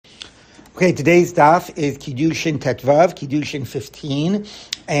Okay, today's daf is Kiddushin Tetvav, Kiddushin 15,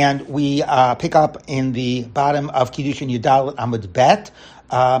 and we pick up in the bottom of Kiddushin Yudal Amud Bet.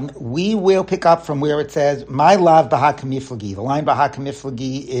 We will pick up from where it says, My love Baha Kamiflagi. The line Baha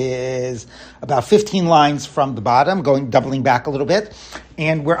Kamiflagi is about 15 lines from the bottom, doubling back a little bit.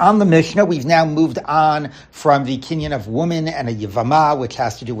 And we're on the Mishnah. We've now moved on from the kinyan of woman and a yivama, which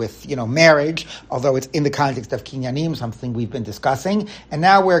has to do with, marriage, although it's in the context of kinyanim, something we've been discussing. And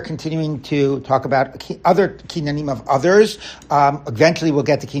now we're continuing to talk about other kinyanim of others. Eventually we'll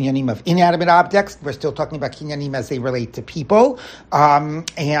get to kinyanim of inanimate objects. We're still talking about kinyanim as they relate to people.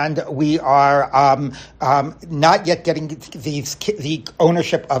 And we are not yet getting the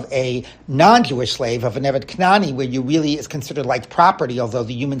ownership of a non-Jewish slave, of an Eved Knani, where you really is considered like property, although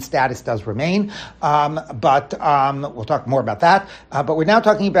the human status does remain. But we'll talk more about that. But we're now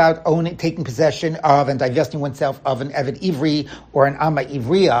talking about taking possession of and divesting oneself of an Eved Ivri or an Amma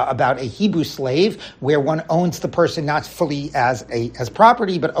Ivriya, about a Hebrew slave, where one owns the person not fully as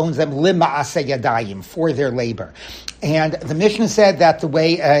property, but owns them lima'aseh yadayim, for their labor. And the Mishnah said that the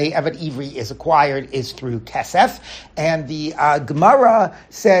way a Eved Ivri is acquired is through kesef, and the Gemara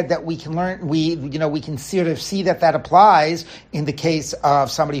said that we can learn, we can sort of see that applies in the case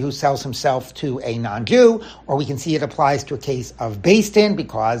of somebody who sells himself to a non-Jew, or we can see it applies to a case of Beis Din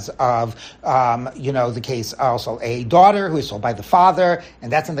because of the case also a daughter who is sold by the father,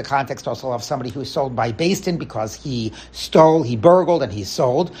 and that's in the context also of somebody who is sold by Beis Din because he stole, he burgled, and he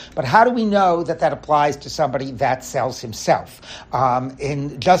sold. But how do we know that applies to somebody that sells himself?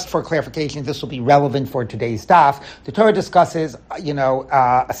 And just for clarification, this will be relevant for today's daf. The Torah discusses,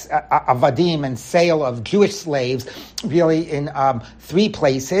 avadim and sale of Jewish slaves really in three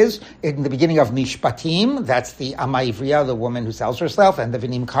places. In the beginning of Mishpatim, that's the Amma Ivriya, the woman who sells herself, and the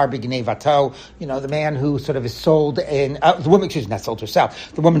Vinim Karbi Gnei Vato, the man who sort of is sold in, the woman, she's not sold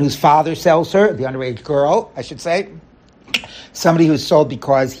herself, the woman whose father sells her, the underage girl, I should say. Somebody who's sold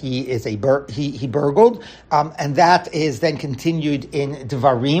because he is he burgled, and that is then continued in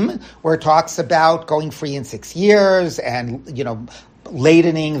Devarim, where it talks about going free in 6 years and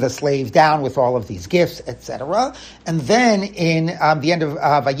ladening the slave down with all of these gifts, etc. And then in the end of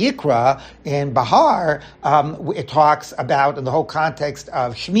Vayikra, in Bahar, it talks about, in the whole context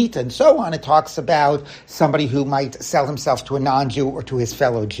of Shemitah and so on, it talks about somebody who might sell himself to a non-Jew or to his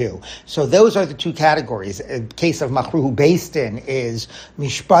fellow Jew. So those are the two categories. In the case of Machruhu Beis Din is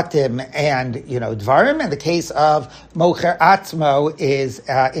Mishpatim and Dvarim, and the case of Mocher Atzmo is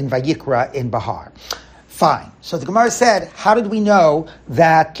in Vayikra in Bahar. Fine. So the Gemara said, how did we know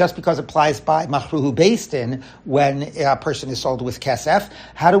that just because it applies by Machruhu Beis Din when a person is sold with kesef,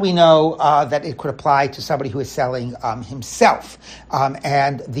 how do we know that it could apply to somebody who is selling himself?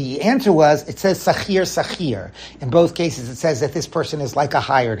 And the answer was, it says Sachir. In both cases, it says that this person is like a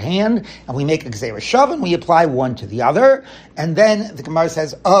hired hand, and we make a Gzeira Shav, and we apply one to the other. And then the Gemara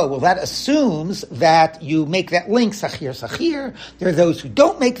says, that assumes that you make that link, Sachir. There are those who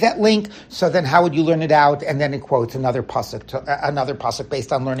don't make that link, so then how would you learn it out? And then it quotes another pasuk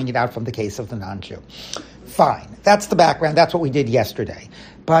based on learning it out from the case of the non-Jew. Fine. That's the background. That's what we did yesterday.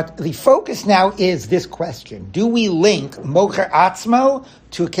 But the focus now is this question. Do we link Mocher Atzmo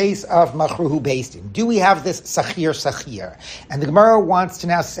to a case of Machruhu Beis Din? Do we have this Sachir? And the Gemara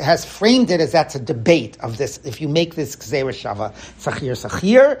has framed it as that's a debate of this, if you make this Gzeira Shava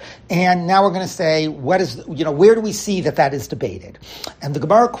Sachir. And now we're going to say, where do we see that is debated? And the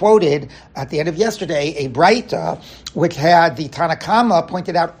Gemara quoted at the end of yesterday a Braita which had the Tanakama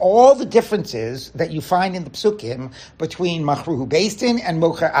pointed out all the differences that you find in the Psukim between Machruhu Beis Din and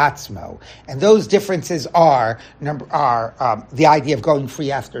Mocher Atzmo. And those differences are the idea of going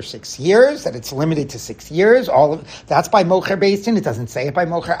free after 6 years, that it's limited to 6 years. That's by Mocher Beis Din. It doesn't say it by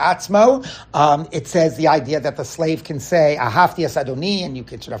Mocher Atzmo. It says the idea that the slave can say Ahavti es Adoni, and you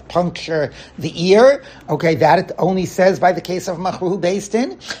can sort of puncture the ear. Okay, that it only says by the case of Machruhu Beis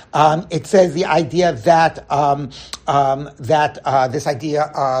Din. It says the idea that this idea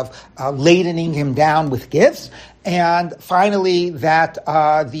of ladening him down with gifts. And finally, that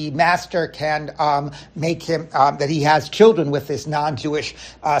the master can make him, that he has children with this non-Jewish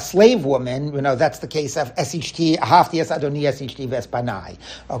slave woman. That's the case of Esishti, Hafti es Adoni Esishti Vespanai.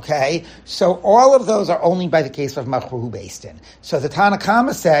 Okay? So all of those are only by the case of Machruhu Beis Din. So the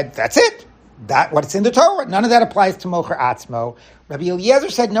Tanakama said, that's it. What's in the Torah. None of that applies to Mocher Atzmo. Rabbi Eliezer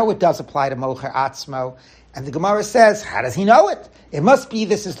said, no, it does apply to Mocher Atzmo. And the Gemara says, how does he know it? It must be,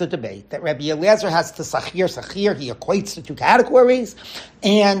 this is the debate, that Rabbi Eliezer has the Sachir, he equates the two categories,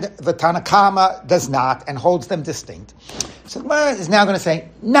 and the Tanakama does not, and holds them distinct. So the Gemara is now going to say,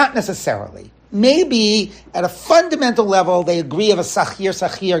 not necessarily. maybe at a fundamental level they agree of a sachir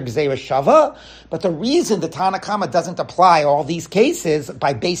gzeira shava, but the reason the Tana Kama doesn't apply all these cases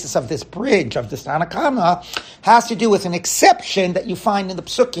by basis of this bridge of this Tana Kama has to do with an exception that you find in the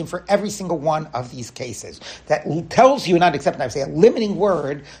psukim for every single one of these cases. That tells you, not exception, I would say a limiting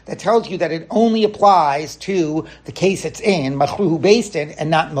word that tells you that it only applies to the case it's in, machruhu based in, and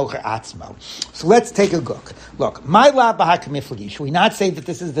not mocher atzmo. So let's take a look. Look, my la b'hakamiflagi. Should we not say that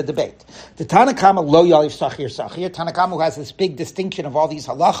this is the debate? The Tana Kama lo yalif sachir. Tana Kama, who has this big distinction of all these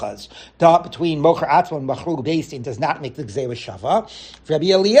halachas between mocher atzmo and machruhu based in, does not make the gzeira shava.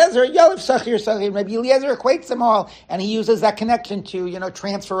 Rabbi Eliezer yalif sachir. Rabbi Eliezer equates them all, and he uses that connection to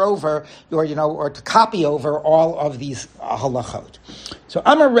transfer over or to copy over all of these halachot. So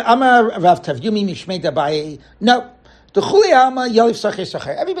I'm a Rav Tavyumi Mishmei Dabai. No.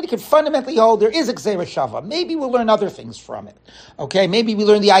 Everybody can fundamentally hold there is a gzeira shava. Maybe we'll learn other things from it. Okay, maybe we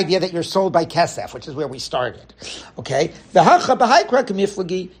learn the idea that you're sold by kesef, which is where we started. Okay, here's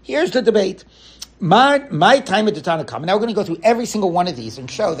the debate. My time at the Tana Kama. Now we're going to go through every single one of these and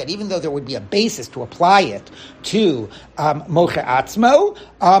show that even though there would be a basis to apply it to mocher atzmo,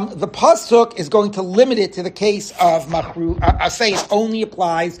 the pasuk is going to limit it to the case of machru. Say it only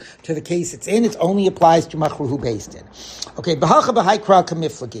applies to the case it's in. It only applies to machruhu based in. Okay, b'hacha b'haikra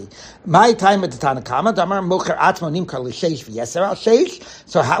kamiflagi. My time at the Tana Kama. Damar mocher atzmo nimkar l'sheish v'yeser al sheish.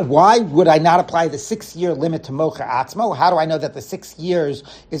 So why would I not apply the 6-year limit to mocher atzmo? How do I know that the 6 years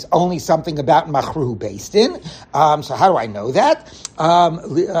is only something about machruhu based in? So how do I know that?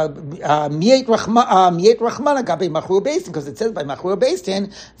 Miet rachmana gabe machruhu based in, because it says by machruhu based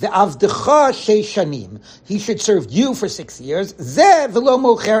in the avdecha sheishanim. He should serve you for 6 years. Zeh v'lo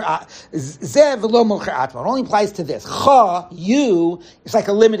mocher atzmo. It only applies to this. Cha, you, is like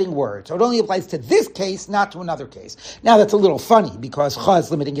a limiting word. So it only applies to this case, not to another case. Now that's a little funny because cha is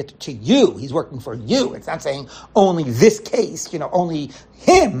limiting it to you. He's working for you. It's not saying only this case, only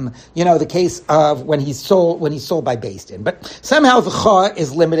him, the case of when he's sold by based in. But somehow the cha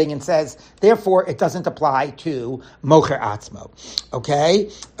is limiting and says, therefore, it doesn't apply to mocher atzmo. Okay?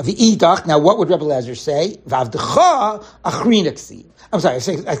 V'idach, now what would Rebbe Lezer say? V'avdecha achrin eksiv. I'm sorry, I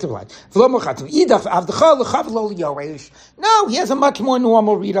skipped a line. No, he has a much more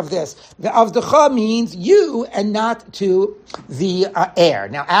normal read of this. The avdecha means you and not to the heir.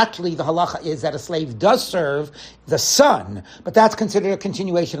 Now, actually, the halacha is that a slave does serve the son, but that's considered a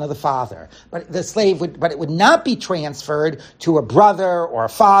continuation of the father. But it would not be transferred to a brother or a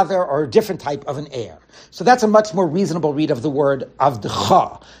father or a different type of an heir. So that's a much more reasonable read of the word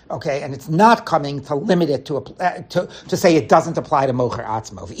avdecha, okay? And it's not coming to limit it to say it doesn't apply to mocher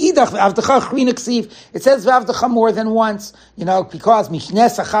atzmo. It says avdecha more than once, because mishneh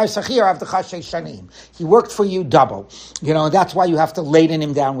sachar sachir avdecha sheishanim. He worked for you double, and that's why you have to laden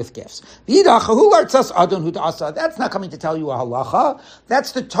him down with gifts. That's not coming to tell you a halacha.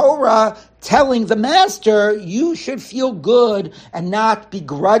 That's the Torah telling the master you should feel good and not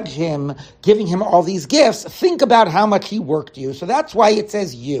begrudge him giving him all these gifts. Think about how much he worked you. So that's why it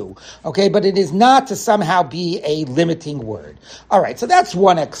says you. Okay, but it is not to somehow be a limiting word. All right, so that's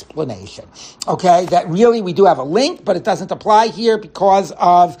one explanation. Okay, that really we do have a link, but it doesn't apply here because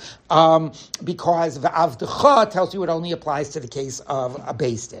the avdecha tells you it only applies to the case of a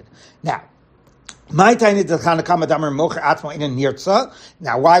based in. Now, now,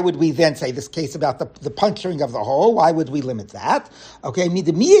 why would we then say this case about the puncturing of the hole? Why would we limit that? Okay, based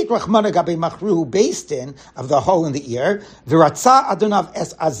in of the hole in the ear.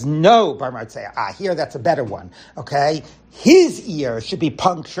 Here that's a better one. Okay. His ear should be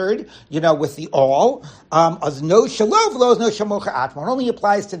punctured, with the awl. As no shalov lo, no shamocha atma. It only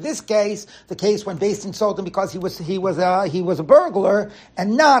applies to this case, the case when based in sold him because he was a burglar,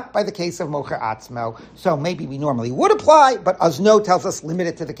 and not by the case of mocher atzmo. So maybe we normally would apply, but as no tells us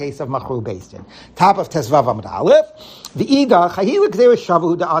limited to the case of machru based in. Top of Tesvav Amud Aleph. The ida chahilik zeh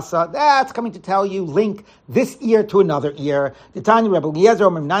shavu da'asa. That's coming to tell you link this ear to another ear. The Tanya Rebbe Eliezer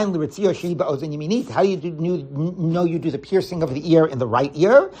Omim 9 l'ritzio sheba ozen yaminit. How do you know you do the piercing of the ear in the right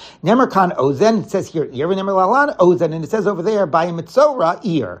ear? Nemer kan ozen, it says here ear, and nemer lalan ozen, and it says over there by mitzora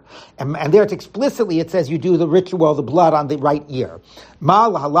ear. And there it explicitly it says you do the ritual, the blood on the right ear. Ma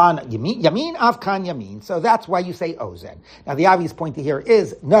lahalan yamin avkan yamin. So that's why you say ozen. Now the obvious point here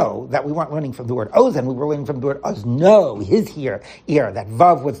is no, that we weren't learning from the word ozen, we were learning from the word no, his ear. That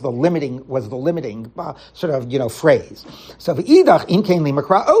vav was the limiting phrase. So v'idach in kain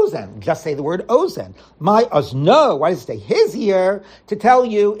limakra ozen. Just say the word ozen. My no. Why does it say his ear? To tell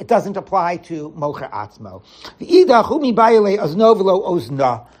you it doesn't apply to mocher atzmo. V'idach umi bayile ozno v'lo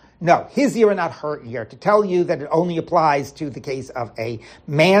ozna. No, his ear and not her ear, to tell you that it only applies to the case of a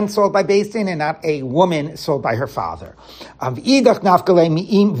man sold by Beis Din and not a woman sold by her father. If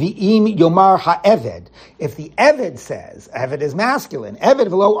the Eved says, Eved is masculine, Eved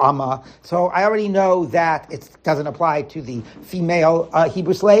v'lo ama, so I already know that it doesn't apply to the female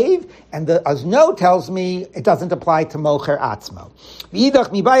Hebrew slave, and the Azno tells me it doesn't apply to Mocher Atzmo.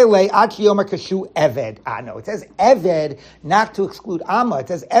 No, it says Eved not to exclude Amma. It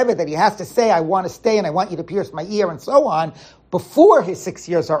says Eved that he has to say, I want to stay and I want you to pierce my ear and so on, before his 6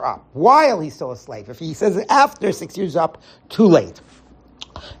 years are up, while he's still a slave. If he says it after 6 years up, too late.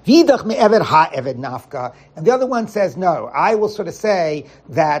 Vidach me Eved ha-Eved nafka. And the other one says, no, I will sort of say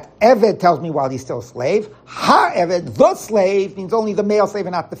that Eved tells me while he's still a slave. Ha-Eved, the slave, means only the male slave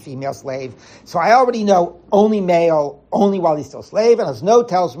and not the female slave. So I already know only male, only while he's still a slave. And as no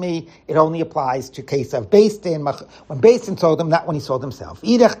tells me, it only applies to case of Beis Din, when Beis Din sold him, not when he sold himself.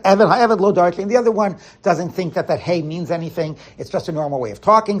 Idach Eved ha-Eved lo darkly. And the other one doesn't think that hey means anything. It's just a normal way of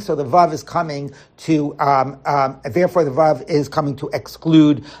talking. So the Vav is coming to, therefore the Vav is coming to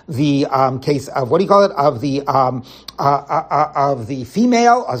exclude the case of of the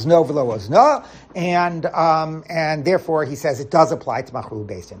female azno v'lo azna, and therefore he says it does apply to machru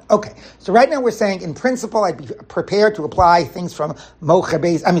Beis Din. Okay, so right now we're saying in principle I'd be prepared to apply things from mocha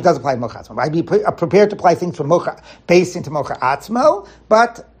Beis. It does apply to mocha atzmo. I'd be prepared to apply things from mocha Beis Din to mocha atzmo,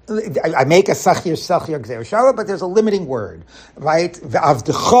 but I make a sachir gzer shava, but there's a limiting word, right?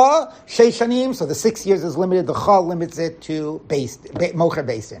 Avdecha sheishanim, so the 6 years is limited. The cha limits it to mocher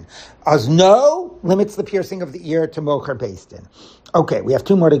Beis Din. Azno limits the piercing of the ear to mocher Beis Din. Okay, we have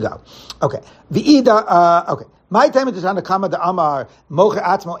 2 more to go. Okay, okay. My time is on the kama the amar mocher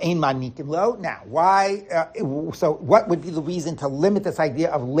atzmo ein manikim lo. Now, why? So, what would be the reason to limit this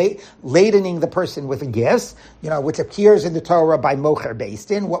idea of ladening the person with a gift, which appears in the Torah by mocher Beis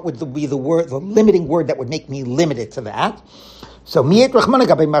Din? What would be the limiting word that would make me limit it to that? So, miyet rachmana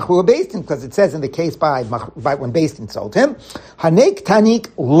gabe machru Beis Din, because it says in the case by when Beis Din sold him, hanek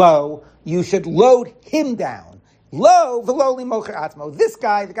tanik lo, you should load him down. Lo v'loli mocher atzmo. This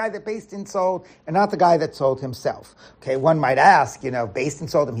guy, the guy that Beis Din sold, and not the guy that sold himself. Okay, one might ask, Beis Din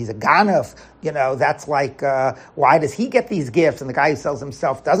sold him, he's a ganef. That's like, why does he get these gifts and the guy who sells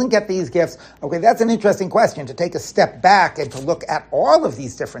himself doesn't get these gifts? Okay, that's an interesting question, to take a step back and to look at all of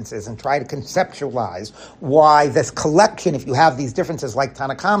these differences and try to conceptualize why this collection, if you have these differences like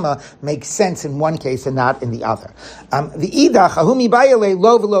Tanakama, makes sense in one case and not in the other. The idach, ahumi bayale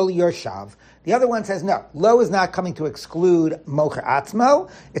lo v'loli yorshav. The other one says, no, lo is not coming to exclude mocher atzmo.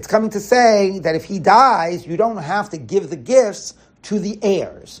 It's coming to say that if he dies, you don't have to give the gifts to the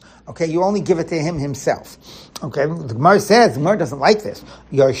heirs. Okay, you only give it to him himself. Okay, the Gemara says, the Gemara doesn't like this.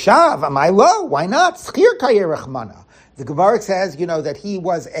 Yoshav, amai lo, why not? Schir kayer rachmana. The Gemara says, that he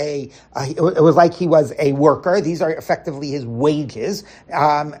was it was like he was a worker. These are effectively his wages.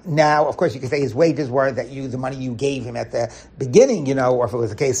 Now, of course, you could say his wages were the money you gave him at the beginning, or if it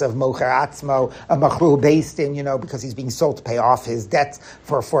was a case of mocher atzmo, a machru Beis Din, because he's being sold to pay off his debts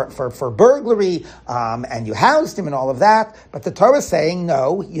for burglary, and you housed him and all of that. But the Torah is saying,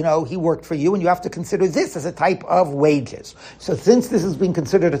 no, he worked for you, and you have to consider this as a type of wages. So since this is being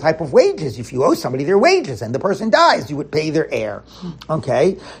considered a type of wages, if you owe somebody their wages and the person dies, you would pay their heir.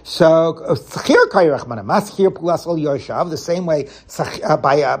 Okay, so the same way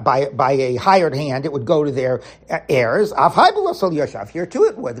by a hired hand, it would go to their heirs. Here too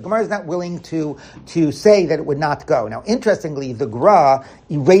it would. The Gemara is not willing to say that it would not go. Now, interestingly, the Gra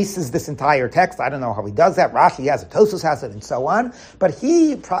erases this entire text. I don't know how he does that. Rashi has it, Tosfos has it, and so on. But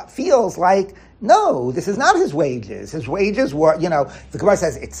he feels like, no, this is not his wages. His wages were, the Gemara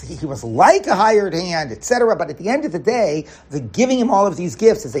says he was like a hired hand, etc. But at the end of the day, the giving him all of these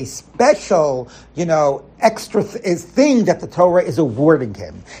gifts is a special, extra thing that the Torah is awarding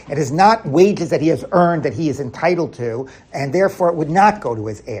him. It is not wages that he has earned that he is entitled to, and therefore it would not go to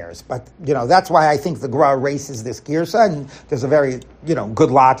his heirs. But, that's why I think the Gemara erases this girsa, and there's a very,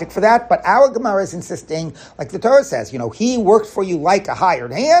 good logic for that. But our Gemara is insisting, like the Torah says, he worked for you like a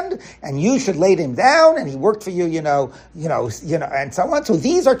hired hand, and you should lay him down, and he worked for you, and so on. So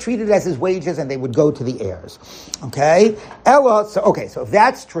these are treated as his wages, and they would go to the heirs. Okay? Ella, so if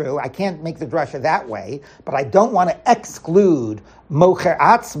that's true, I can't make the drasha that way, but I don't want to exclude mocher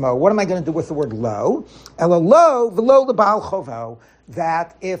atzmo. What am I going to do with the word lo? Ella lo, v'lo lebal chovo.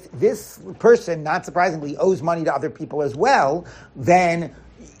 That if this person, not surprisingly, owes money to other people as well, then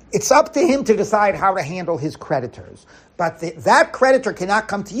it's up to him to decide how to handle his creditors. But that creditor cannot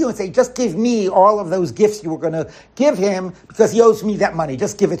come to you and say, just give me all of those gifts you were going to give him because he owes me that money.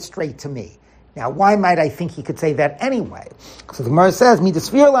 Just give it straight to me. Now, why might I think he could say that anyway? So the Gemara says,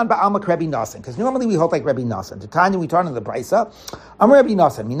 "Midasvirlan ba'almak Rabbi Nasan," because normally we hold like Rabbi Nasan. The Tanya we turn in the Brisa, Rabbi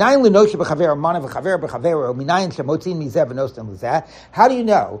Nasan, minayin lenoshe b'chaver mana v'chaver b'chaver minayin shemotzin mizeh v'nostem luzeh. How do you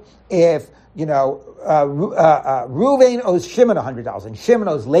know if Reuven owes Shimon $100 and Shimon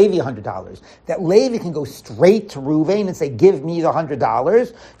owes Levi $100? That Levi can go straight to Reuven and say, "Give me the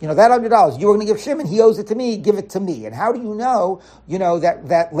 $100." That $100 you were going to give Shimon. He owes it to me. Give it to me. And how do you know?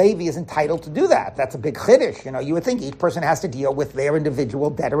 That Levi is entitled to do that. That's a big chiddush. You would think each person has to deal with their individual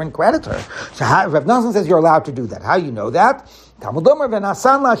debtor and creditor. So Rav Nosson says you're allowed to do that. How do you know that? You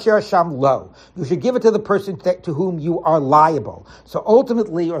should give it to the person to whom you are liable. So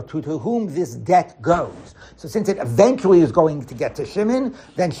ultimately, or to whom this debt goes. So since it eventually is going to get to Shimon,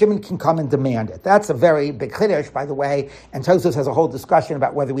 then Shimon can come and demand it. That's a very big chiddush, by the way, and Tosfos has a whole discussion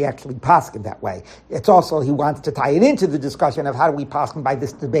about whether we actually paskin that way. It's also, he wants to tie it into the discussion of how do we paskin by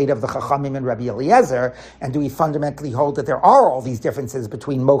this debate of the Chachamim and Rabbi Eliezer, and do we fundamentally hold that there are all these differences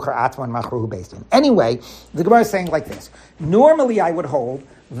between Mocher Atzmo and Machruhu based in. Anyway, the Gemara is saying like this. Normally, I would hold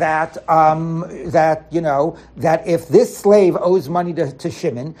that if this slave owes money to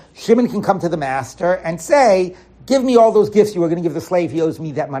Shimon, Shimon can come to the master and say, "Give me all those gifts you were going to give the slave. He owes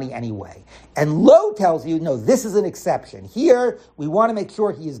me that money anyway." And Lo tells you, no, this is an exception. Here, we want to make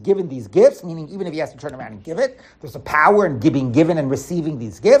sure he is given these gifts, meaning even if he has to turn around and give it, there's a power in being given and receiving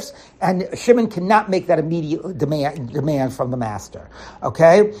these gifts, and Shimon cannot make that immediate demand from the master.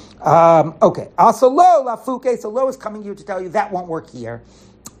 Okay? Also, Lo, Lafuke, so Lo is coming here to tell you that won't work here.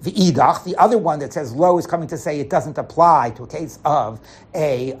 The idach, the other one that says Lo, is coming to say it doesn't apply to a case of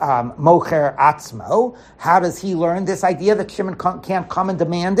a mocher atzmo. How does he learn this idea that Shimon can't come and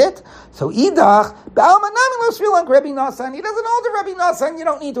demand it? So idach, Rabbi Nasan, he doesn't hold to Rabbi Nasan. You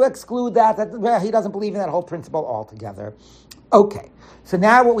don't need to exclude that he doesn't believe in that whole principle altogether. Okay, so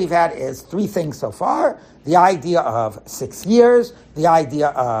now what we've had is three things so far: the idea of 6 years, the idea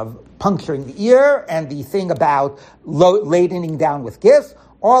of puncturing the ear, and the thing about ladening down with gifts.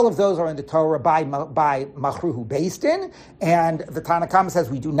 All of those are in the Torah by Machruhu based in, and the Tanna Kama says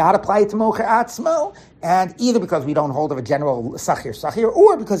we do not apply it to Mocher Atzmo, and either because we don't hold of a general Sachir,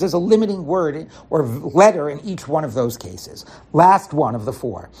 or because there's a limiting word or letter in each one of those cases. Last one of the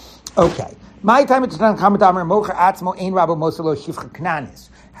four. Okay. My time at Tanna Kama Damer Mocher Atzmo Ein Rabo Moselo Shifcha Knanis.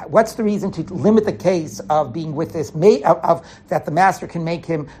 What's the reason to limit the case of being with this maid, that the master can make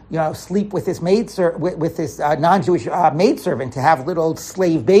him, sleep with this non-Jewish maidservant to have little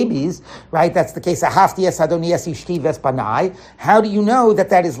slave babies, right? That's the case of Hafti es Adoni es Ishti ves Banai. How do you know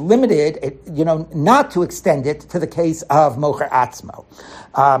that is limited, not to extend it to the case of Mocher Atzmo?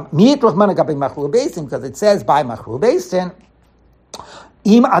 Because it says by Machruh Beisin,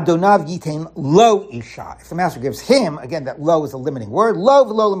 Im Adonav Yitain Lo Isha. If the master gives him, again, that lo is a limiting word, lo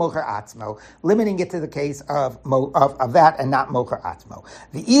v'lo l'mocher atzmo, limiting it to the case of that and not mocher atzmo.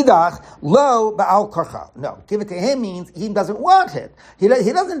 The idach lo ba'al korcha. No, give it to him means he doesn't want it. He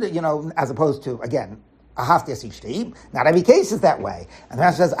doesn't, as opposed to, again, not every case is that way. And the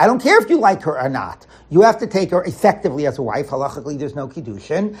master says, I don't care if you like her or not. You have to take her effectively as a wife. Halachically, there's no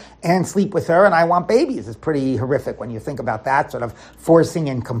Kiddushin, and sleep with her, and I want babies. It's pretty horrific when you think about that, sort of forcing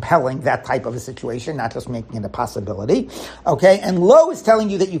and compelling that type of a situation, not just making it a possibility. Okay, and Lo is telling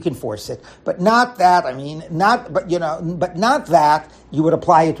you that you can force it, but not that, but not that you would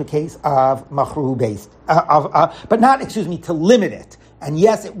apply it to a case of machruh based, to limit it. And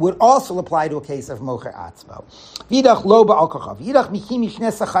yes, it would also apply to a case of mocher atzmo. Vidach lo ba'al kochav. Vidach michi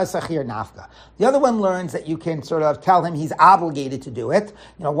mishne sachar sachir nafka. The other one learns that you can sort of tell him he's obligated to do it.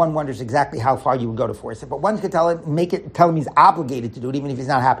 One wonders exactly how far you would go to force it, but one could tell him he's obligated to do it, even if he's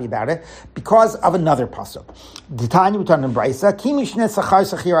not happy about it, because of another pasuk. The Tanya we turn in Brisa, ki mishne sachar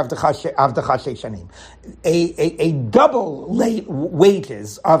sachir avdachashe shanim. A double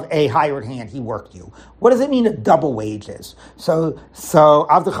wages of a hired hand, he worked you. What does it mean, a double wages? So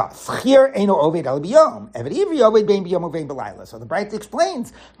avdecha schir eino oved al biyom eved ivri oved bein biyom uvein belayla. So the Bright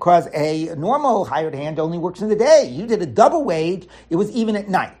explains, because a normal hired hand only works in the day. You did a double wage; it was even at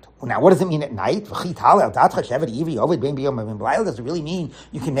night. Now, what does it mean at night? Does it really mean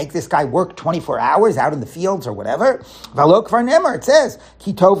you can make this guy work 24 hours out in the fields or whatever? It says,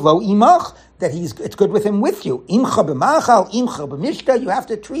 Kitov lo imach, that it's good with him with you. Imcha b'machal, imcha b'mishka, you have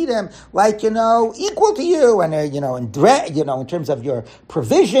to treat him like, equal to you, and, in terms of your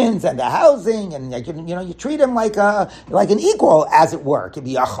provisions and the housing, and, you treat him like an equal, as it were, to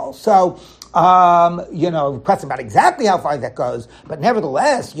be achol. So, Question about exactly how far that goes, but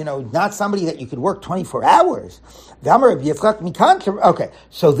nevertheless, not somebody that you could work 24 hours. Okay,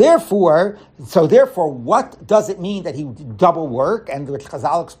 so therefore, what does it mean that he would double work? And which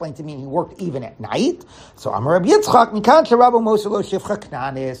Chazal explained to me he worked even at night. So Amar Rabbi Yitzchak,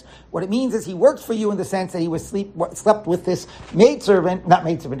 what it means is he worked for you in the sense that he was slept with this she's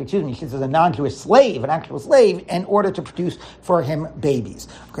a non-Jewish slave, an actual slave, in order to produce for him babies.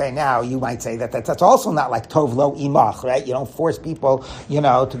 Okay, now you might say that's also not like tov lo imach, right? You don't force people,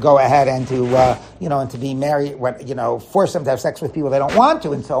 to go ahead and to, and to be married, force them to have sex with people they don't want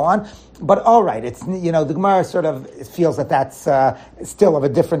to, and so on. But all right, it's, the Gemara sort of feels that that's still of a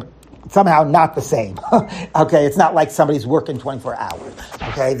different, somehow not the same. Okay, it's not like somebody's working 24 hours.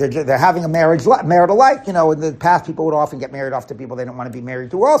 Okay, they're having a marital life. In the past, people would often get married off to people they don't want to be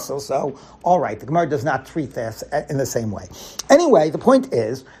married to also. So, all right, the Gemara does not treat this in the same way. Anyway, the point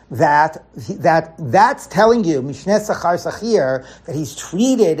is that's telling you, Mishneh Sachar Sachir, that he's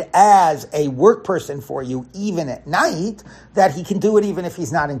treated as a work person for you even at night, that he can do it even if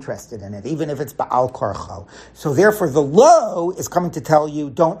he's not interested in it, even if it's Ba'al Korcho. So therefore, the law is coming to tell you,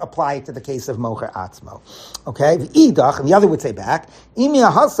 don't apply it to the case of Mocher Atzmo. Okay? V'idach, and the other would say back,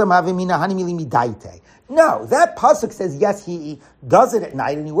 no, that pasuk says, yes, he does it at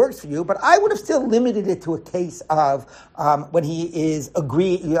night and he works for you, but I would have still limited it to a case of when he is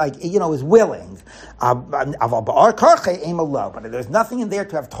is willing. But there's nothing in there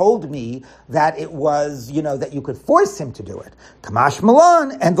to have told me that it was, that you could force him to do it. Kamash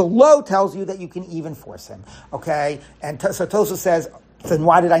Malan, and the law tells you that you can even force him. Okay? And so Tosa says, then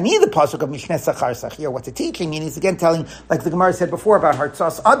why did I need the pasuk of Mishneh Sachar Sachir? What's it teaching? Meaning it's again telling, like the Gemara said before about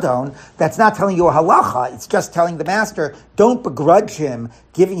Hartzos Adon, that's not telling you a halacha. It's just telling the master, don't begrudge him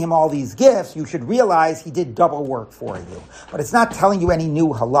giving him all these gifts. You should realize he did double work for you. But it's not telling you any new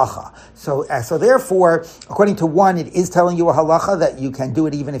halacha. So therefore, according to one, it is telling you a halacha that you can do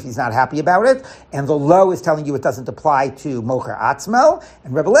it even if he's not happy about it. And the lo is telling you it doesn't apply to Mocher Atzmo.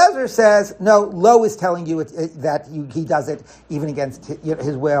 And Rebbe Lezer says, no, lo is telling you that he does it even against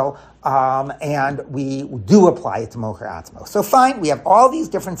his will, and we do apply it to Mocher Atzmo. So fine, we have all these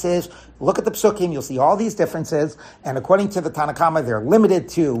differences. Look at the psukim, you'll see all these differences, and according to the Tanakama, they're limited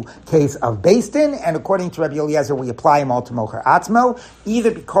to case of Beis Din, and according to Rabbi Eliezer, we apply them all to Mocher Atzmo,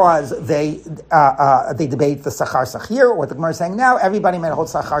 either because they debate the Sachar Sachir, or what the Gemara is saying now, everybody might hold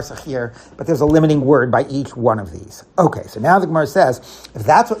Sachar Sachir, but there's a limiting word by each one of these. Okay, so now the Gemara says, if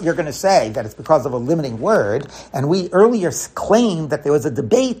that's what you're going to say, that it's because of a limiting word, and we earlier claimed that there was a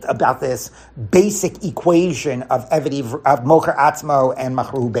debate about this basic equation of Mocher Atzmo and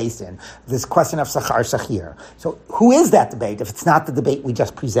Machruhu Beis Din, this question of Sachar Sachir. So who is that debate if it's not the debate we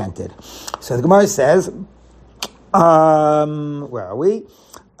just presented? So the Gemara says, where are we?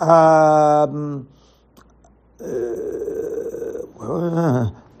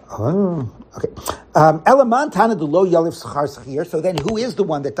 Okay. Elamantana the lo yalif schar schir. So then, who is the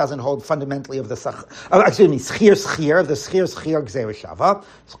one that doesn't hold fundamentally of the schir schir of the schir gzeir shava?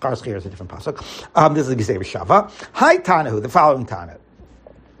 Schar schir is a different pasuk. This is gzeir shava. Hi Tanahu, the following Tana.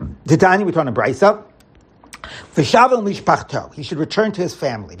 The Tanya we turn to Brisa. V'shavel mishpachto. He should return to his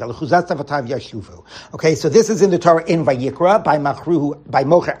family. Okay, so this is in the Torah in Vayikra by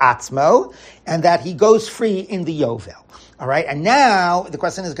Mocher Atzmo, and that he goes free in the Yovel. All right, and now the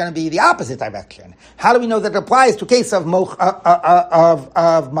question is going to be the opposite direction. How do we know that it applies to a case of Machruhu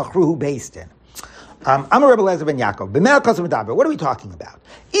Beis Din? I'm a Rebbe Lezer ben Yaakov. What are we talking about?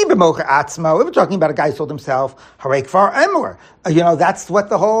 If we're talking about a guy who sold himself, Harei Kfar Emor. That's what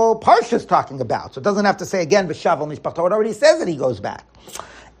the whole parsha is talking about. So it doesn't have to say again, B'shavel Mishpachto. It already says that he goes back.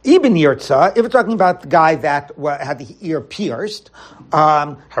 Ibn Yirtza, if we're talking about the guy that had the ear pierced,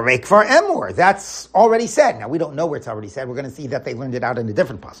 Harei Kfar Emor. That's already said. Now, we don't know where it's already said. We're going to see that they learned it out in a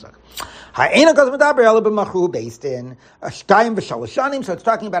different pasuk. So it's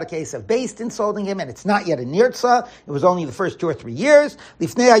talking about a case of Beis Din solding him, and it's not yet a Nirtza. It was only the first 2 or 3 years.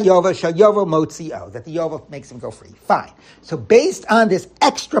 That the Yovel makes him go free. Fine. So based on this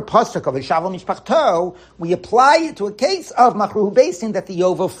extra pasuk of Shavel Mishpachto, we apply it to a case of Machruhu Beis Din that the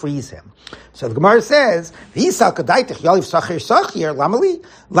Yovel frees him. So the Gemara says, the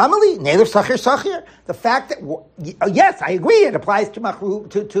fact that, yes, I agree, it applies to Machruhu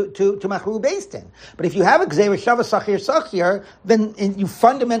Beis Din. But if you have a Gzeir Shava Sachir, then you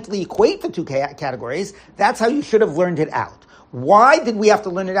fundamentally equate the two categories. That's how you should have learned it out. Why did we have to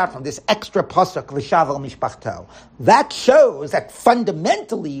learn it out from this extra pasuk v'shavel mishpachto? That shows that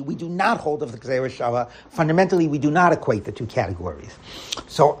fundamentally we do not hold of the Gzeir Shava. Fundamentally, we do not equate the two categories.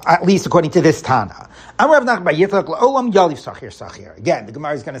 So, at least according to this Tana. Again, the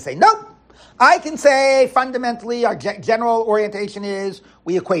Gemara is going to say, no, I can say fundamentally our general orientation is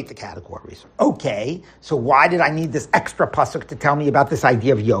we equate the categories. Okay, so why did I need this extra pasuk to tell me about this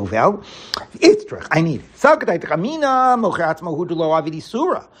idea of Yovel? Itzrich, I need it.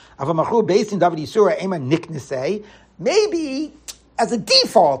 Maybe as a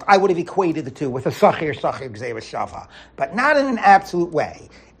default, I would have equated the two with a sachir gzeva shava, but not in an absolute way.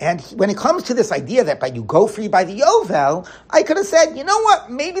 And when it comes to this idea that you go free by the Yovel, I could have said, you know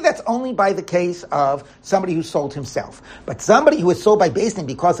what, maybe that's only by the case of somebody who sold himself. But somebody who was sold by Beis Din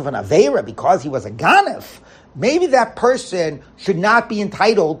because of an Aveira, because he was a Ganef, maybe that person should not be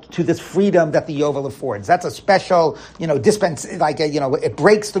entitled to this freedom that the Yovel affords. That's a special, it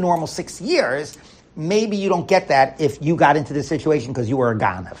breaks the normal 6 years. Maybe you don't get that if you got into this situation because you were a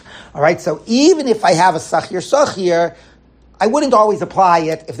Ganef. All right, so even if I have a Sachir, I wouldn't always apply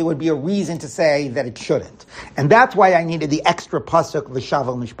it if there would be a reason to say that it shouldn't. And that's why I needed the extra pasuk,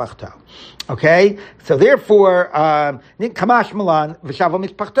 v'shavel mishpachto. Okay? So therefore, kamash malan, v'shavel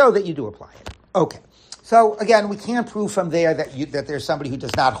mishpachto, that you do apply it. Okay. So again, we can't prove from there that there's somebody who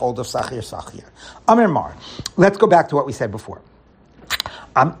does not hold of sachir. Amir Mar. Let's go back to what we said before.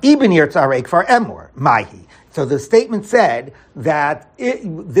 Ibn Yirtzarek for Emor, Mahi. So the statement said that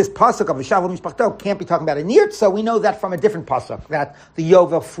this pasuk of V'shavel Mishpachto can't be talking about a nirtza. We know that from a different pasuk, that the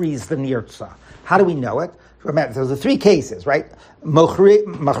Yovel frees the nirtza. How do we know it? Remember, those are three cases, right?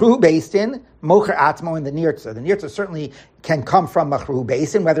 Machruhu Beis Din, Mocher Atzmo, and the nirtza. The nirtza certainly can come from Machruhu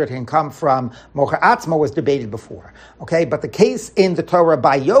Beis Din. Whether it can come from Mocher Atzmo was debated before. Okay, but the case in the Torah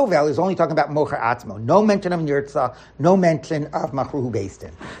by Yovel is only talking about Mocher Atzmo. No mention of nirtza, no mention of Machruhu Beis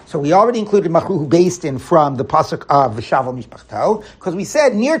Din. So we already included Machruhu Beis Din from the pasuk of V'shavel Mishpachto, because we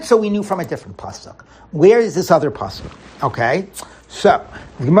said nirtza we knew from a different pasuk. Where is this other pasuk? Okay. So,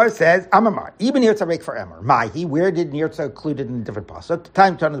 the Gemara says, Amamar, Ibn Yirtza Reik for Emor. Mahi, where did Yirtza included in a different pasuk?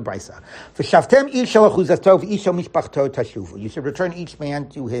 Time turn to the Brisa. V'shavtem ish shalachuzato v'isho mishpachto tashuvu. You should return each man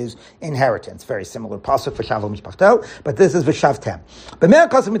to his inheritance. Very similar pasuk for Shavu mishpachto, but this is V'shavtem. B'mer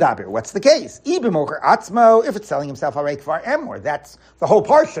kosim medaber. What's the case? Ibn mocher atzmo, if it's selling himself Hareik for Emor. That's, the whole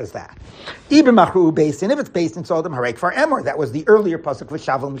parsha is that. Ibn machru based in, if it's based in sold him Hareik for Emor. That was the earlier pasuk for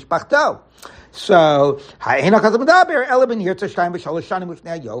Shavu mishpachto. So, it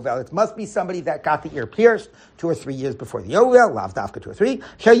must be somebody that got the ear pierced 2 or 3 years before the Yovel, lav dafka 2 or 3.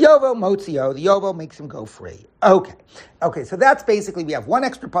 Shayovel motzio, the Yovel makes him go free. Okay, so that's basically, we have one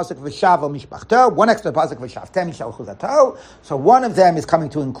extra pasuk of V'shavel mishpachto, one extra pasuk of V'shavtem mishal chuzato. So one of them is coming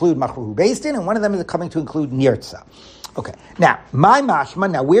to include Machruhu Beis Din, and one of them is coming to include Nirtza. Okay, now, my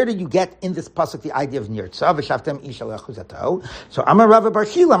mashma, now where did you get in this pasuk the idea of nirtza? V'shavtem ish al chuzato. So Amar Rava Bar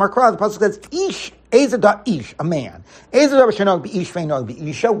Shila, Amar Kra, the pasuk says ish, ezada ish, a man. Ezada b'shanog b'ish v'enog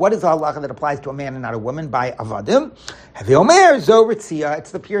b'isha. What is the halacha that applies to a man and not a woman by avadim? Hevi omer zo ritzia.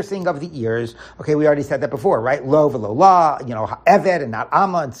 It's the piercing of the ears. Okay, we already said that before, right? Lo v'lo la, eved and not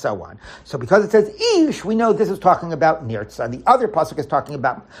ama and so on. So because it says ish, we know this is talking about nirtza. The other pasuk is talking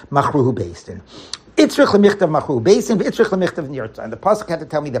about machruhu beis din. Itzrich lemichtav machru beisin, itzrich lemichtav nirtza. And the pasuk had to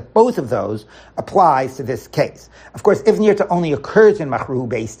tell me that both of those applies to this case. Of course, if nirtza only occurs in machru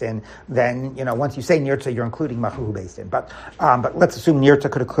beisin, then, once you say nirtza, you're including machru beisin. But let's assume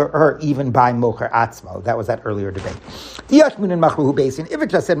nirtza could occur even by mocher atzmo. That was that earlier debate. Diyashmun in machru beisin. If it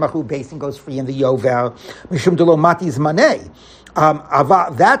just said machru beisin goes free in the yovel, mishum delo mati zmanei.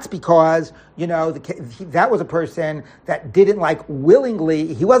 That's because, that was a person that didn't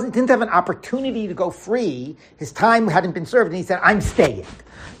willingly, didn't have an opportunity to go free. His time hadn't been served, and he said, I'm staying.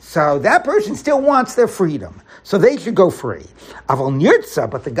 So that person still wants their freedom. So they should go free. Aval nirtza,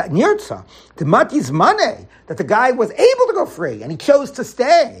 but the guy, nirtza, the mati's money, that the guy was able to go free, and he chose to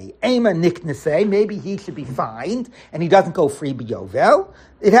stay. Ema niknese, maybe he should be fined, and he doesn't go free b'yovel.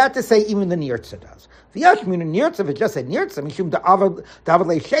 It had to say even the nirtza does. The Yashmin and Nirtza, if it just said Nirtza, Mishum Da'avad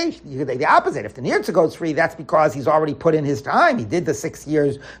Le'Sheish, the opposite. If the Nirtza goes free, that's because he's already put in his time. He did the 6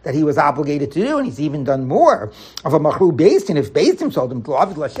 years that he was obligated to do, and he's even done more. Of a Machru Beis Din, if Beis Din sold him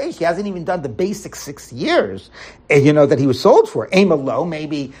Da'avad Le'Sheish, he hasn't even done the basic 6 years, that he was sold for. Aim low,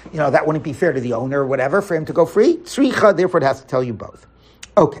 maybe, that wouldn't be fair to the owner or whatever for him to go free. Tzricha, therefore it has to tell you both.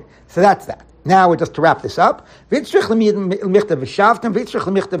 Okay, so that's that. Now, just to wrap this up, now the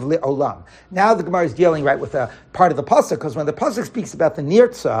Gemara is dealing with a part of the pasuk, because when the pasuk speaks about the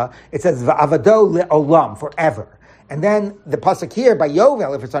nirtza, it says v'avado le'olam, forever. And then the pasuk here by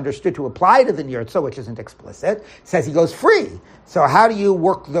Yovel, if it's understood to apply to the Nirtza, which isn't explicit, says he goes free. So how do you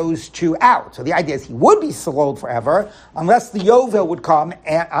work those two out? So the idea is he would be sold forever unless the Yovel would come,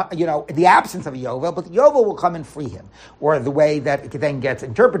 and, in the absence of a Yovel, but the Yovel will come and free him. Or the way that it then gets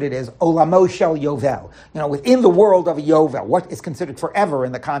interpreted is Olamo shel Yovel. Within the world of a Yovel, what is considered forever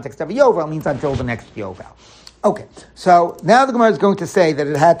in the context of a Yovel means until the next Yovel. Okay, so now the Gemara is going to say that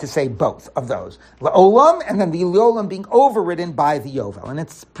it had to say both of those. La'olam, and then the La'olam being overridden by the Yovel. And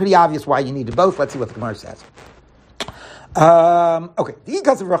it's pretty obvious why you needed both. Let's see what the Gemara says. Okay,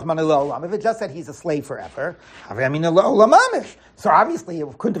 if it just said he's a slave forever, so obviously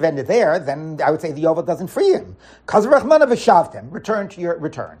it couldn't have ended there, then I would say the Yovel doesn't free him. Return to your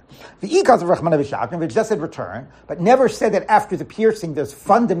return. If it just said return, but never said that after the piercing there's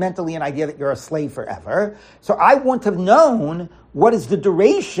fundamentally an idea that you're a slave forever, so I wouldn't have known what is the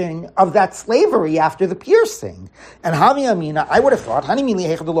duration of that slavery after the piercing. And I would have thought, that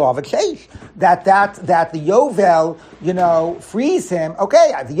the Yovel, frees him.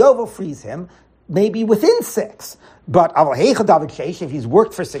 Okay, the Yovel frees him, maybe within 6. But if he's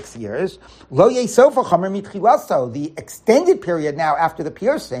worked for 6 years, the extended period now after the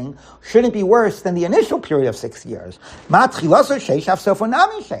piercing shouldn't be worse than the initial period of 6 years.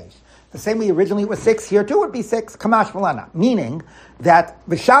 The same way originally it was 6, here too would be 6, kamash malana. Meaning that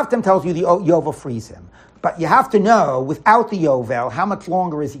V'shavtem tells you the Yovel frees him. But you have to know, without the Yovel, how much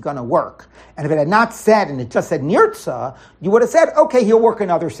longer is he going to work? And if it had not said, and it just said Nirtza, you would have said, okay, he'll work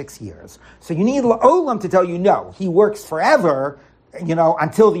another 6 years. So you need La'olam to tell you, no, he works forever,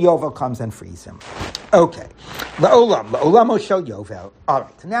 until the Yovel comes and frees him. Okay. La'olam shel Yovel. All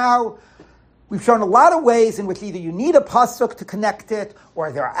right, now we've shown a lot of ways in which either you need a pasuk to connect it,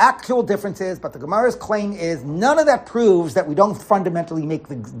 or there are actual differences, but the Gemara's claim is none of that proves that we don't fundamentally make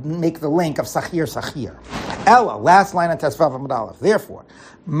the link of Sachir. Ella, last line of Tesvav Amud Aleph. Therefore,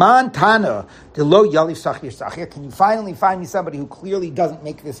 Man Tana de lo Yalif Sachir. Can you finally find me somebody who clearly doesn't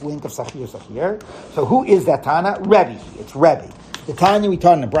make this link of Sachir? So who is that Tana? Rabbi. It's Rabbi. The Tanya we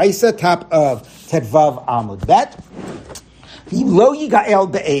taught in the Brisa, top of Tedvav Amud Bet. Lo Yigael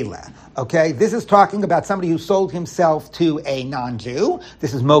Be'ela. Okay, this is talking about somebody who sold himself to a non-Jew.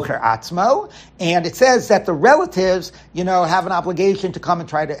 This is Mocher Atzmo. And it says that the relatives, have an obligation to come and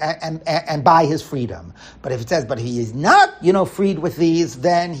try to, and buy his freedom. But if it says, but he is not, freed with these,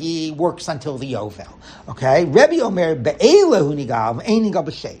 then he works until the Yovel. Okay? Rebbe Omer, Be'ela hu nigav, ein nigav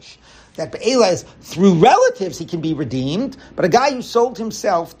b'sheish. That Be'ela is through relatives he can be redeemed, but a guy who sold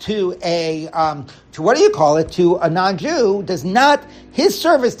himself to to a non-Jew his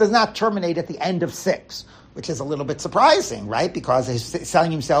service does not terminate at the end of 6, which is a little bit surprising, right? Because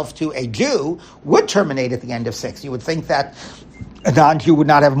selling himself to a Jew would terminate at the end of 6. You would think that a non-Jew would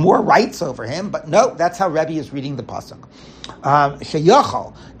not have more rights over him, but no, that's how Rebbe is reading the pasuk.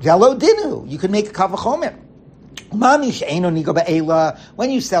 Sheyachal, Jalo Dinu, you can make a kavachomer. When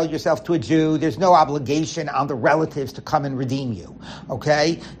you sell yourself to a Jew, there's no obligation on the relatives to come and redeem you.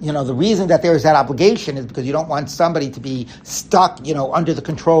 Okay? The reason that there is that obligation is because you don't want somebody to be stuck, under the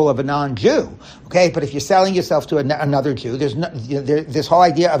control of a non-Jew. Okay? But if you're selling yourself to another Jew, there's no, this whole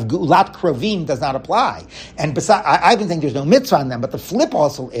idea of gulat krovim does not apply. And besides, I even think there's no mitzvah on them, but the flip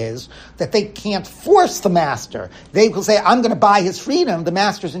also is that they can't force the master. They will say, I'm going to buy his freedom. The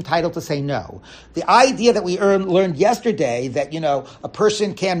master's entitled to say no. The idea that we learned yesterday that, a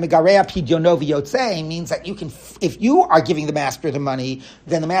person can megareah pidyono v'yotzei means that you can, if you are giving the master the money,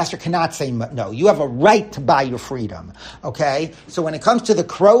 then the master cannot say no. You have a right to buy your freedom. Okay? So when it comes to the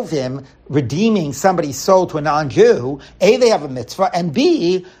krovim redeeming somebody sold to a non-Jew, A, they have a mitzvah, and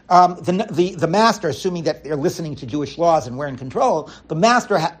B, the master, assuming that they're listening to Jewish laws and we're in control, the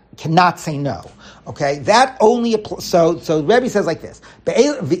master cannot say no. Okay, that only applies. So Rebbe says like this: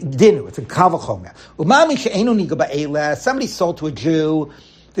 Dinu, it's a kavachomer. Somebody sold to a Jew.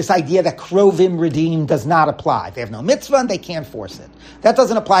 This idea that krovim redeem does not apply. They have no mitzvah and they can't force it. That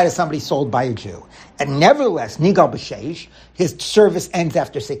doesn't apply to somebody sold by a Jew. And nevertheless, nigal b'sheish, his service ends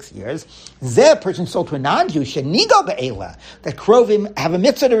after 6 years. Zeh, person sold to a non-Jew, nigal be'ela, that krovim have a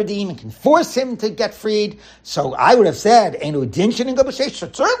mitzvah to redeem and can force him to get freed. So I would have said, enu dinshin nigal b'sheish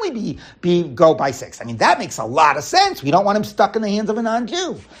should certainly be go by 6. I mean, that makes a lot of sense. We don't want him stuck in the hands of a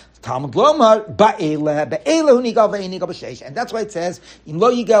non-Jew. Talmud Lomar ba'ela hu nigal ve'enigal b'sheish, and that's why it says im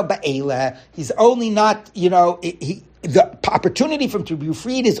lo yigal ba'ela. He's only not, the opportunity for him to be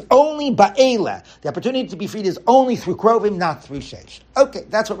freed is only ba'ela. The opportunity to be freed is only through krovim, not through sheish. Okay,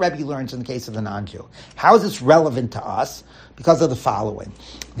 that's what Rabbi learns in the case of the non-Jew. How is this relevant to us? Because of the following.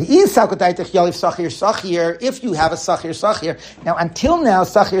 The is sakotaitach yalif sachir sachir, if you have a sachir sachir. Now, until now,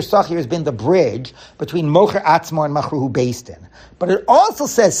 sachir sachir has been the bridge between mocher atzmo and machruhu beistin. But it also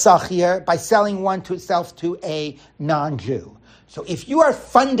says sachir by selling one to itself to a non-Jew. So if you are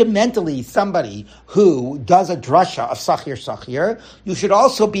fundamentally somebody who does a drasha of sachir sachir, you should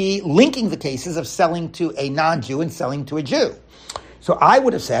also be linking the cases of selling to a non-Jew and selling to a Jew. So I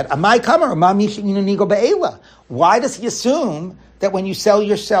would have said, Amai kamar, ma mishinu nigo be'ela. Why does he assume that when you sell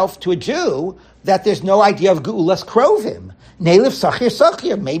yourself to a Jew, that there's no idea of geulas krovim? Neilif sachir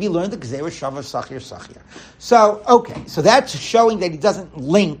sachir. Maybe learn the gzeira shav of sachir sachir. So, okay. So that's showing that he doesn't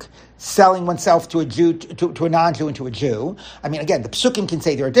link selling oneself to a Jew, to a non-Jew and to a Jew. I mean, again, the psukim can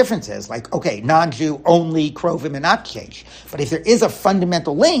say there are differences, like, okay, non-Jew only krovim and not change. But if there is a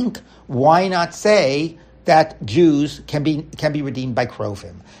fundamental link, why not say that Jews can be redeemed by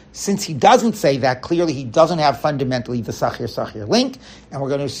krovim? Since he doesn't say that, clearly he doesn't have fundamentally the sachir link, and we're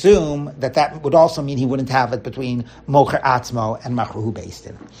going to assume that would also mean he wouldn't have it between mocher atzmo and machruhu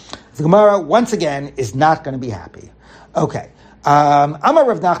beistin. The Gemara, once again, is not going to be happy. Okay. Amar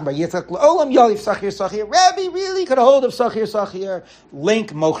Rav Nachman bar Yitzchak Olam Yalif Sachir Sachir. Rabbi really could hold of Sachir Sachir.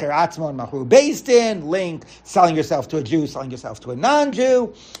 Link Mocher Atzmo and Machru Beistin. Link selling yourself to a Jew, selling yourself to a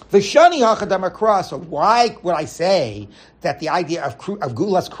non-Jew. V'shani Hachadam Akra. So why would I say that the idea of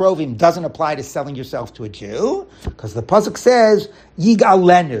Gulas Krovim doesn't apply to selling yourself to a Jew? Because the pasuk says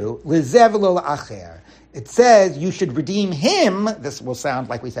Yigalenu Lizev Lo La'acher. It says you should redeem him, this will sound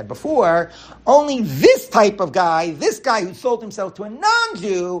like we said before, only this type of guy, this guy who sold himself to a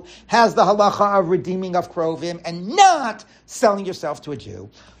non-Jew, has the halacha of redeeming of krovim and not selling yourself to a Jew.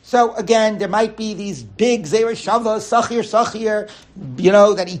 So again, there might be these big zera shava, sachir,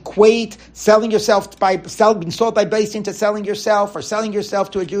 that equate selling yourself being sold by basing to selling yourself, or selling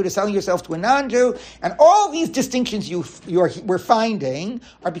yourself to a Jew to selling yourself to a non-Jew, and all these distinctions we're finding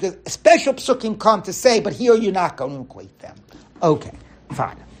are because special psukim come to say, but here you're not going to equate them. Okay,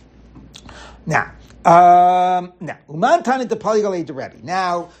 fine. Now, uman tanit de polygalei de Rebbe.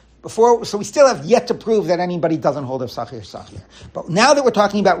 Now, so we still have yet to prove that anybody doesn't hold of sachir. But now that we're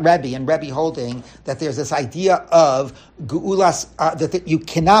talking about Rabbi, and Rabbi holding that there's this idea of geulas, that you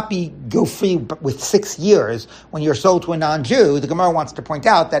cannot go free with 6 years when you're sold to a non-Jew, the Gemara wants to point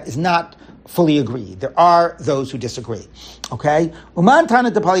out that is not fully agreed. There are those who disagree. Okay? Uman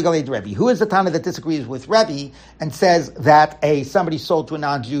Tana de Paligalei Rebbe. Who is the Tana that disagrees with Rebbe and says that somebody sold to a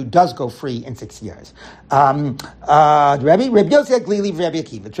non-Jew does go free in 6 years? Rebbe Yossi Aglili, Rebbe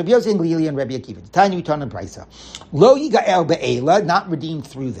Akiva. It's Rebbe Yossi Aglili and Rebbe Akiva. Tanya Utan and Brisa. Lo Yigael Be'ela, not redeemed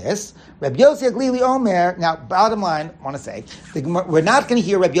through this. Rebbe Yossi Aglili Omer. Now, bottom line, I want to say, we're not going to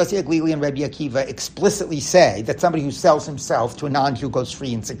hear Rebbe Yossi Aglili and Rebbe Akiva explicitly say that somebody who sells himself to a non-Jew goes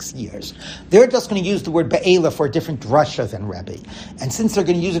free in 6 years. They're just going to use the word Be'ela for a different drasha than Rabbi. And since they're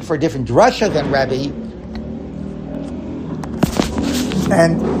going to use it for a different drasha than Rabbi,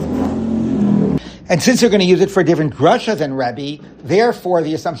 and since they're going to use it for a different drasha than Rabbi, therefore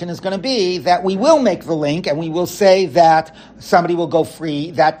the assumption is going to be that we will make the link and we will say that somebody will go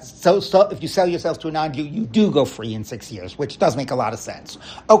free, so if you sell yourself to a non-Jew, you do go free in 6 years, which does make a lot of sense.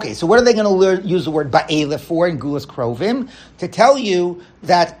 Okay, so what are they going to use the word ba'ela for in Gulas Krovim? To tell you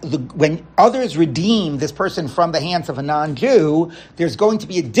that when others redeem this person from the hands of a non-Jew, there's going to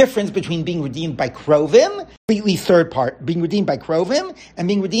be a difference between being redeemed by Krovim, being redeemed by Krovim, and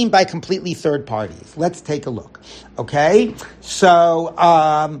being redeemed by completely third parties. Let's take a look. Okay? So,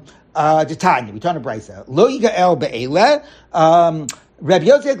 Tanya, we turn to Brisa. Lo yigael be'ela, Rabbi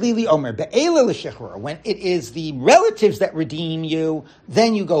Yosef Glili Omer, be'ela l'shechur. When it is the relatives that redeem you,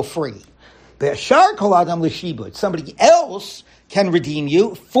 then you go free. Be'ashar kol adam l'shibud. Somebody else can redeem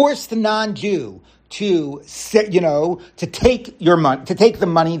you, force the non-Jew to take your money, to take the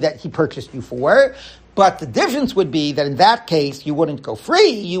money that he purchased you for. But the difference would be that in that case, you wouldn't go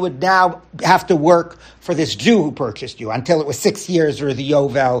free. You would now have to work for this Jew who purchased you until it was 6 years or the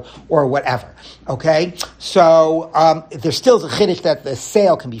Yovel or whatever. Okay? So, there's still a chiddush that the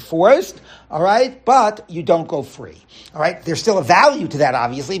sale can be forced, all right? But you don't go free, all right? There's still a value to that,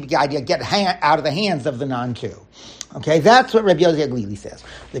 obviously, but the idea get out of the hands of the non-Jew. Okay, that's what Rabbi Yossi Aglili says.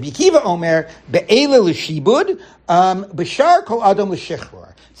 Rabbi Akiva Omer, be'ela l'shibud, b'shar kol adam l'shichror.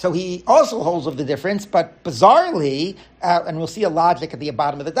 So he also holds of the difference, but bizarrely, and we'll see a logic at the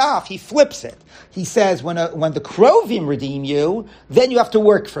bottom of the daf, he flips it. He says when the Krovim redeem you, then you have to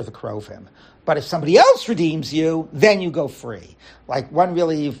work for the Krovim. But if somebody else redeems you, then you go free. like one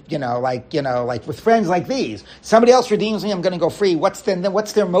really, like with friends like these. Somebody else redeems me, I'm going to go free. What's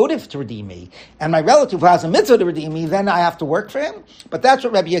their motive to redeem me? And my relative who has a mitzvah to redeem me, then I have to work for him? But that's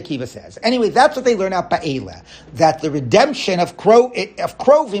what Rabbi Akiva says. Anyway, that's what they learn out Ba'ela, that the redemption of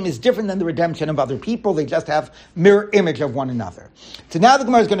Krovim is different than the redemption of other people. They just have mirror image of one another. So now the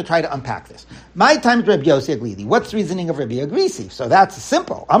Gemara is going to try to unpack this. My time is Rabbi Yossi Aglili. What's the reasoning of Rabbi Agrisi? So that's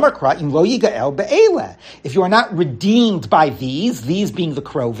simple. Amar Kra im lo yigael be'ela. If you are not redeemed by these being the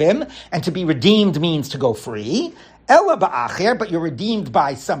Krovim, and to be redeemed means to go free, ela ba'acher, but you're redeemed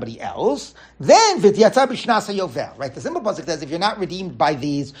by somebody else, then v'tiatza b'shnasa yovel. Right? The simple pasuk says, if you're not redeemed by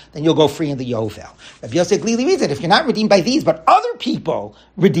these, then you'll go free in the yovel. Rabbi Yossi Aglili reads it, if you're not redeemed by these, but other people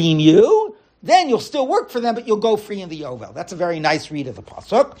redeem you, then you'll still work for them, but you'll go free in the Yovel. That's a very nice read of the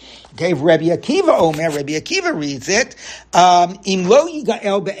pasuk. Okay, Rabbi Akiva Omer, Rabbi Akiva reads it, Im lo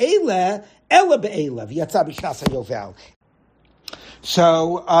yigael be'ela, ela be'ela, v'yatza b'shnas Yovel.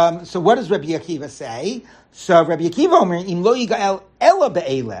 So what does Rabbi Akiva say? So Rabbi Akiva Omer, Im lo yigael ela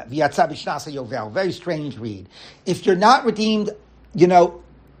be'ela, v'yatza b'shnas Yovel. Very strange read. If you're not redeemed,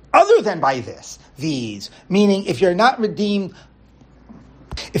 other than by these, meaning if you're not redeemed,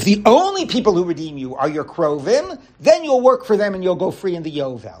 if the only people who redeem you are your Krovim, then you'll work for them and you'll go free in the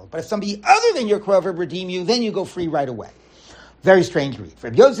Yovel. But if somebody other than your Krovim redeem you, then you go free right away. Very strange read.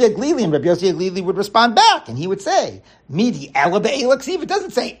 Rabbi Yossi Aglili, and Rabbi Yossi Aglili would respond back, and he would say, Midi ela be'ela ksiv. It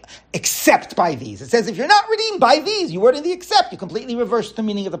doesn't say except by these. It says if you're not redeemed by these, you weren't in the except. You completely reverse the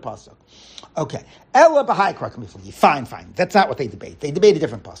meaning of the pasuk. Okay. Ela b'hai krakmifli. Fine. That's not what they debate. They debate a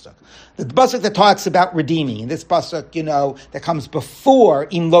different pasuk. The pasuk that talks about redeeming, and this pasuk, that comes before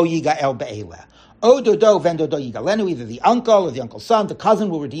im lo yigael be'ela. Ododo vendodo yigalenu, either the uncle or the uncle's son, the cousin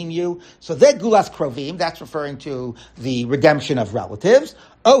will redeem you. So that gulas krovim, that's referring to the redemption of relatives.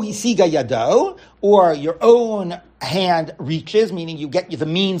 O hisiga yado, or your own hand reaches, meaning you get the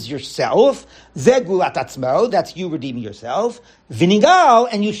means yourself. Ze gulat atzmo, that's you redeeming yourself. Vinigal,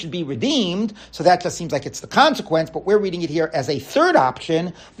 and you should be redeemed. So that just seems like it's the consequence, but we're reading it here as a third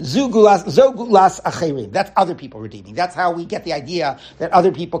option. Zo gulas acherim, that's other people redeeming. That's how we get the idea that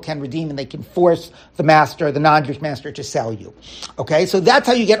other people can redeem and they can force the master, the non-Jewish master, to sell you. Okay, so that's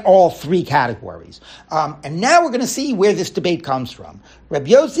how you get all three categories. And now we're going to see where this debate comes from.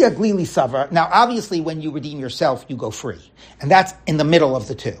 Rabbi Yossi Aglili Savar. Now, obviously, when you redeem yourself, you go free, and that's in the middle of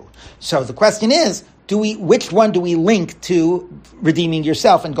the two. So the question is, which one do we link to redeeming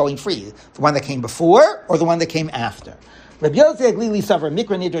yourself and going free? The one that came before, or the one that came after? Rabbi Yossi Aglili Savar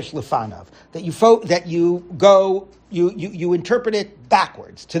Mikra Nidrish Lefanav, that you interpret it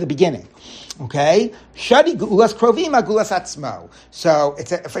backwards to the beginning. Okay? Shadi gulas krovim agulas atzmo. So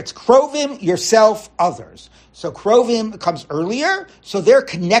if it's krovim, yourself, others. So krovim comes earlier, so they're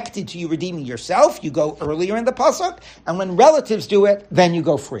connected to you redeeming yourself. You go earlier in the pasuk, and when relatives do it, then you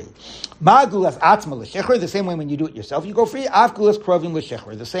go free. Ma gulas atzmo l'shecher, the same way when you do it yourself, you go free. Av gulas krovim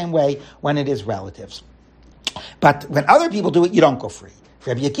l'shecher, the same way when it is relatives. But when other people do it, you don't go free.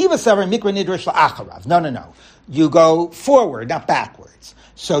 Rabbi Akiva Savar Mikra Nidrish La'acharav. No. You go forward, not backwards.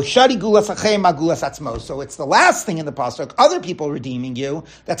 So Shadi Gulas Achem Gulas Atzmo. So it's the last thing in the pasuk, other people redeeming you,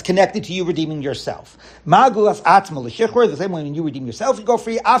 that's connected to you redeeming yourself. Ma Gulas Atzmo L'Shechor, the same way when you redeem yourself, you go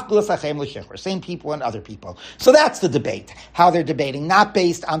free. Af Gulas Achem L'Shechor. Same people and other people. So that's the debate, how they're debating, not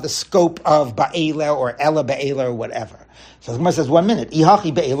based on the scope of Ba'ela or Ela Ba'ela or whatever. So the Gemara says, 1 minute,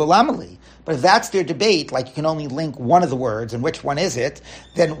 Ihachi Ba'ela Lamali. But if that's their debate, like you can only link one of the words, and which one is it,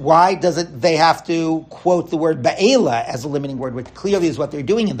 then why doesn't they have to quote the word ba'ela as a limiting word, which clearly is what they're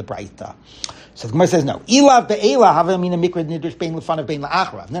doing in the Braita? So the Gemara says, no. Ilav ba'ela havamina mikra nidrish bein lefanav bein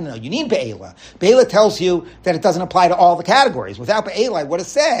la'achrav. No. You need ba'ela. Ba'ela tells you that it doesn't apply to all the categories. Without ba'ela, I would have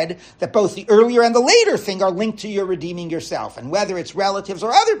said that both the earlier and the later thing are linked to your redeeming yourself. And whether it's relatives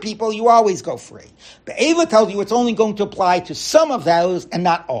or other people, you always go free. Ba'ela tells you it's only going to apply to some of those and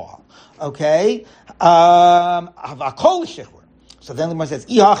not all. Okay? So then the Gemara says,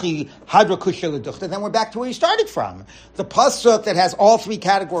 Ihachi hadra kusha l'duchta. Then we're back to where you started from. The pasuk that has all three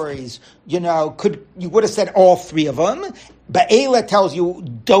categories, you would have said all three of them. Ba'ela tells you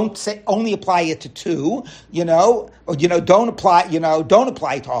only apply it to two, don't apply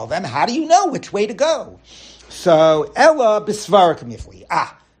it to all of them. How do you know which way to go? So Ella bisvara kamifli.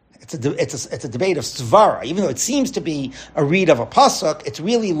 It's a debate of svara. Even though it seems to be a read of a pasuk, it's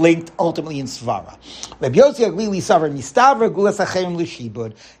really linked ultimately in svara. Rabbi Yossi Aglili savar mistavra gulas acherim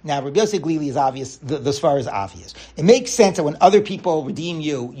l'shibud. Now, Rabbi Yossi Aglili is obvious. The svara is obvious. It makes sense that when other people redeem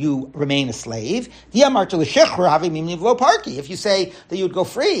you, you remain a slave. If you say that you would go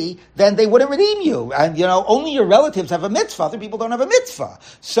free, then they wouldn't redeem you. And, only your relatives have a mitzvah. Other people don't have a mitzvah.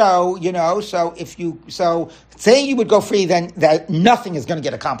 So saying you would go free, then that nothing is going to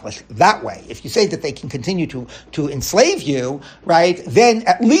get accomplished that way. If you say that they can continue to enslave you, right, then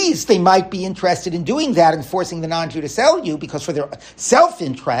at least they might be interested in doing that and forcing the non-Jew to sell you because for their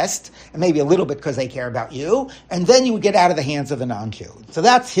self-interest, and maybe a little bit because they care about you, and then you would get out of the hands of the non-Jew. So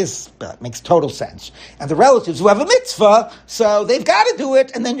that's his, makes total sense. And the relatives who have a mitzvah, so they've got to do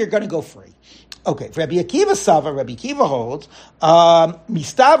it, and then you're going to go free. Okay, for Rabbi Akiva Sava, Rabbi Akiva holds,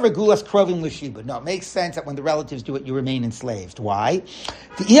 Mistav Regulas Krovim L'Shibud. No, it makes sense that when the relatives do it, you remain enslaved. Why?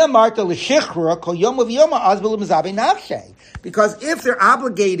 Because if they're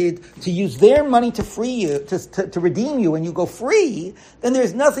obligated to use their money to free you, to redeem you, and you go free, then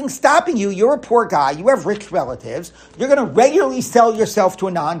there's nothing stopping you. You're a poor guy. You have rich relatives. You're going to regularly sell yourself to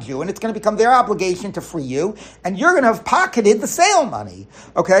a non-Jew, and it's going to become their obligation to free you, and you're going to have pocketed the sale money.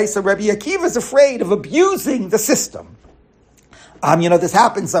 Okay, so Rabbi Akiva is afraid of abusing the system. This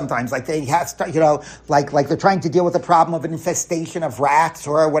happens sometimes, like they have, like they're trying to deal with the problem of an infestation of rats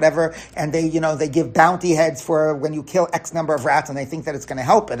or whatever, and they give bounty heads for when you kill X number of rats, and they think that it's going to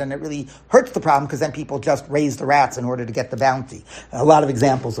help it, and it really hurts the problem because then people just raise the rats in order to get the bounty. A lot of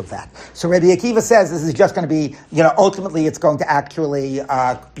examples of that. So Rabbi Akiva says this is just going to be, ultimately it's going to actually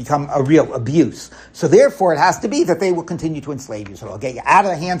become a real abuse. So therefore it has to be that they will continue to enslave you. So they'll get you out of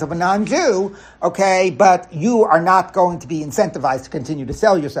the hands of a non-Jew, okay, but you are not going to be incentivized to continue to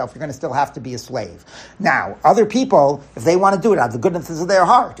sell yourself. You're going to still have to be a slave. Now, other people, if they want to do it out of the goodness of their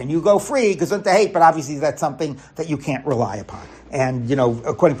heart, and you go free, gesund to hate, but obviously that's something that you can't rely upon. And,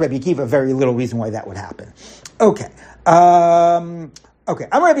 according to Rabbi Akiva, very little reason why that would happen. Okay. Okay,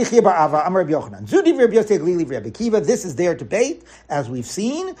 I'm Rabbi Chia bar Ava, I'm Rabbi Yochanan. Zudi Rabbi Yossi Aglili Rabbi Akiva. This is their debate, as we've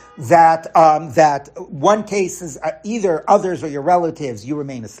seen, that one case is either others or your relatives, you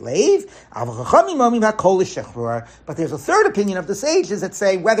remain a slave. But there's a third opinion of the sages that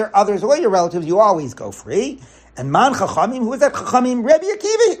say whether others or your relatives, you always go free. And man chachamim, who is that chachamim? Rabbi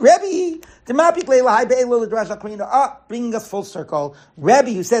Akiva, Rabbi. Bringing us full circle.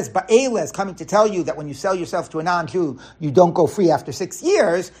 Rabbi, who says Ba'ela is coming to tell you that when you sell yourself to a non-Jew, you don't go free after 6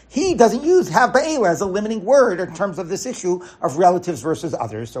 years. He doesn't have Ba'ela as a limiting word in terms of this issue of relatives versus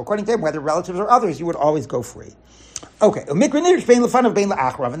others. So according to him, whether relatives or others, you would always go free. Okay, and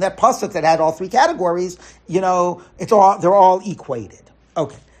that pasuk that had all three categories, they're all equated.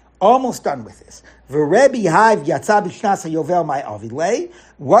 Okay, almost done with this.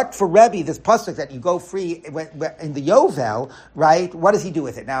 What for Rebbe, this pasuk that you go free in the Yovel, right? What does he do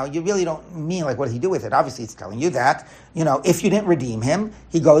with it? Now, you really don't mean what does he do with it? Obviously, it's telling you that, if you didn't redeem him,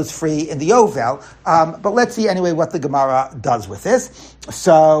 he goes free in the Yovel. But let's see anyway what the Gemara does with this.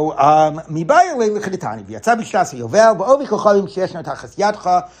 So,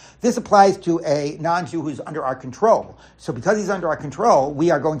 this applies to a non-Jew who's under our control. So because he's under our control, we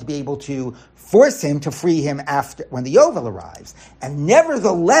are going to be able to force him to free him after when the Yovel arrives. And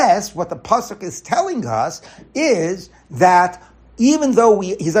nevertheless, what the pasuk is telling us is that even though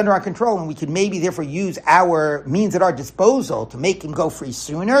he's under our control and we could maybe therefore use our means at our disposal to make him go free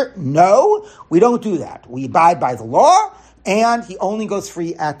sooner, no, we don't do that. We abide by the law, and he only goes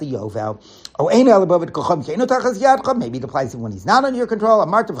free at the Yovel. Maybe it applies to when he's not under your control.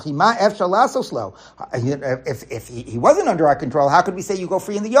 If he wasn't under our control, how could we say you go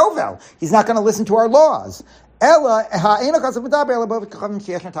free in the Yovel? He's not going to listen to our laws. It's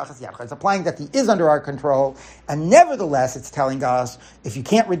applying that he is under our control, and nevertheless it's telling us, if you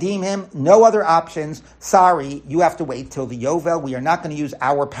can't redeem him, no other options, sorry, you have to wait till the Yovel. We are not going to use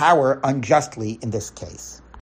our power unjustly in this case.